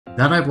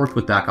Now that I've worked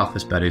with Back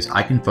Office Betties,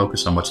 I can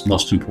focus on what's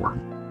most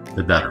important,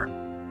 the veteran.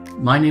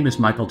 My name is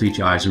Michael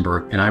D.J.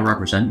 Eisenberg, and I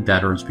represent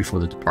veterans before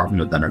the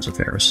Department of Veterans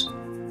Affairs.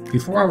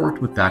 Before I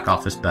worked with Back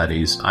Office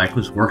Betties, I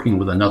was working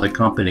with another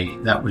company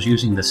that was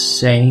using the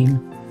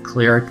same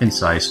clear and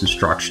concise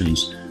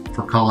instructions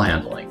for call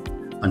handling.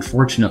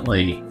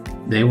 Unfortunately,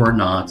 they were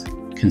not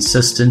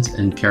consistent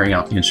in carrying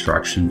out the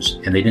instructions,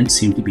 and they didn't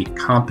seem to be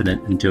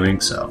competent in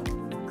doing so.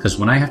 Because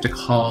when I have to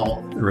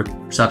call the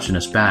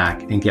receptionist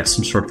back and get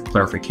some sort of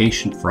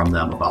clarification from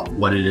them about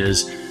what it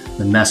is,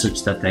 the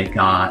message that they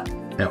got,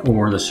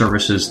 or the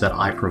services that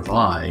I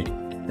provide,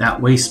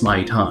 that wastes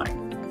my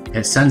time.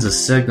 It sends a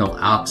signal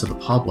out to the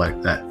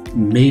public that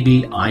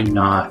maybe I'm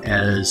not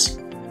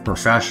as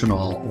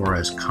professional or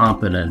as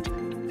competent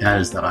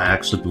as that I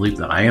actually believe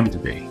that I am to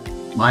be.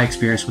 My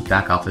experience with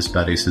Back Office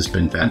Betties has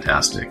been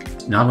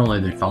fantastic. Not only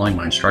are they following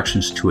my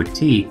instructions to a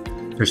T,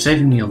 they're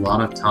saving me a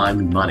lot of time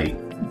and money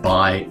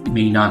by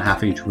me not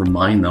having to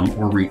remind them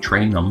or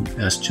retrain them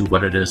as to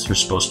what it is they're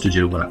supposed to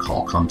do when a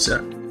call comes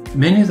in.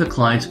 Many of the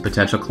clients and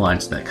potential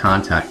clients that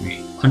contact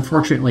me,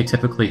 unfortunately,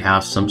 typically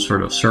have some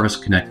sort of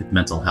service-connected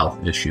mental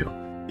health issue.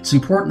 It's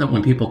important that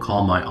when people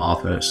call my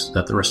office,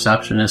 that the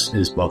receptionist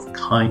is both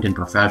kind and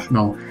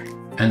professional,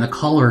 and the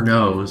caller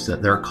knows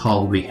that their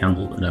call will be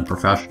handled in a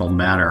professional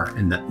manner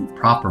and that the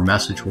proper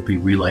message will be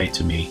relayed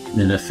to me in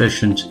an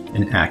efficient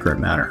and accurate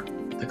manner.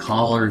 The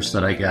callers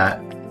that I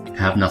get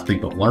have nothing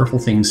but wonderful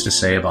things to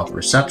say about the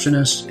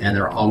receptionist, and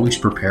they're always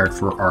prepared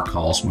for our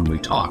calls when we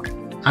talk.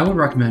 I would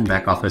recommend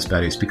Back Office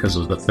Betties because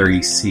of the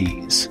 30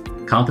 C's: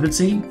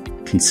 competency,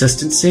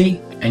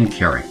 consistency, and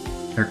caring.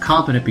 They're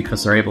competent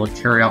because they're able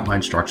to carry out my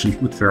instructions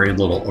with very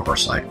little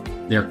oversight.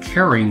 They're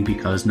caring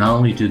because not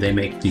only do they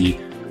make the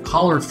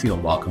caller feel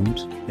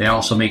welcomed, they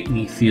also make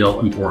me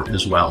feel important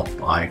as well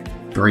by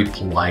very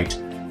polite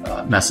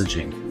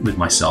messaging with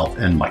myself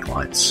and my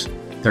clients.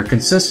 They're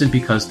consistent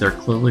because they're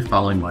clearly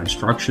following my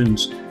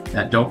instructions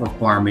that don't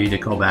require me to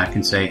go back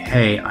and say,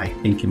 hey, I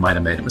think you might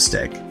have made a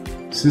mistake.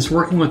 Since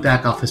working with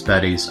Back Office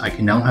Betties, I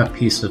can now have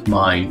peace of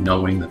mind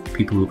knowing that the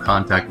people who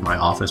contact my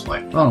office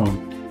by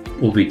phone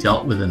will be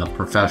dealt with in a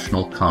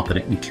professional,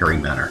 competent, and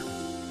caring manner.